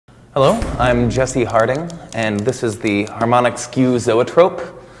Hello, I'm Jesse Harding, and this is the Harmonic Skew Zoetrope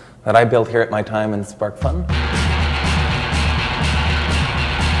that I built here at my time in SparkFun.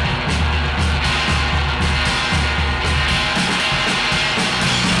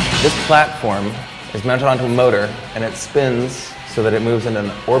 This platform is mounted onto a motor, and it spins so that it moves in an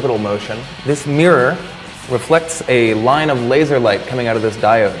orbital motion. This mirror reflects a line of laser light coming out of this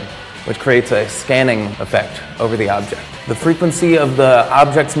diode, which creates a scanning effect over the object. The frequency of the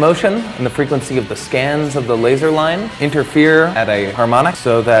object's motion and the frequency of the scans of the laser line interfere at a harmonic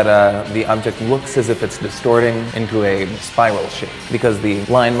so that the object looks as if it's distorting into a spiral shape, because the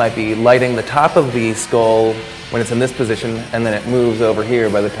line might be lighting the top of the skull when it's in this position, and then it moves over here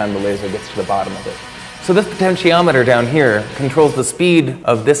by the time the laser gets to the bottom of it. So this potentiometer down here controls the speed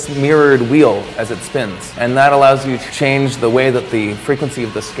of this mirrored wheel as it spins, and that allows you to change the way that the frequency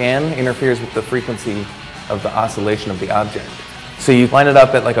of the scan interferes with the frequency of the oscillation of the object. So you line it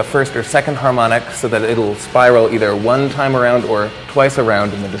up at like a first or second harmonic so that it'll spiral either one time around or twice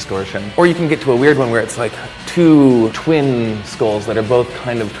around in the distortion. Or you can get to a weird one where it's like two twin skulls that are both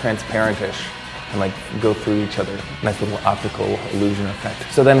kind of transparentish and like go through each other. Nice little optical illusion effect.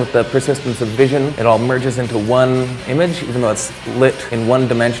 So then with the persistence of vision, it all merges into one image, even though it's lit in one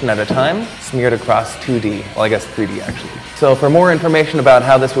dimension at a time, smeared across 2D, well I guess 3D actually. So for more information about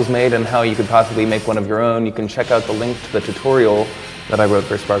how this was made and how you could possibly make one of your own, you can check out the link to the tutorial that I wrote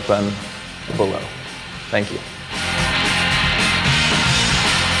for SparkFun below. Thank you.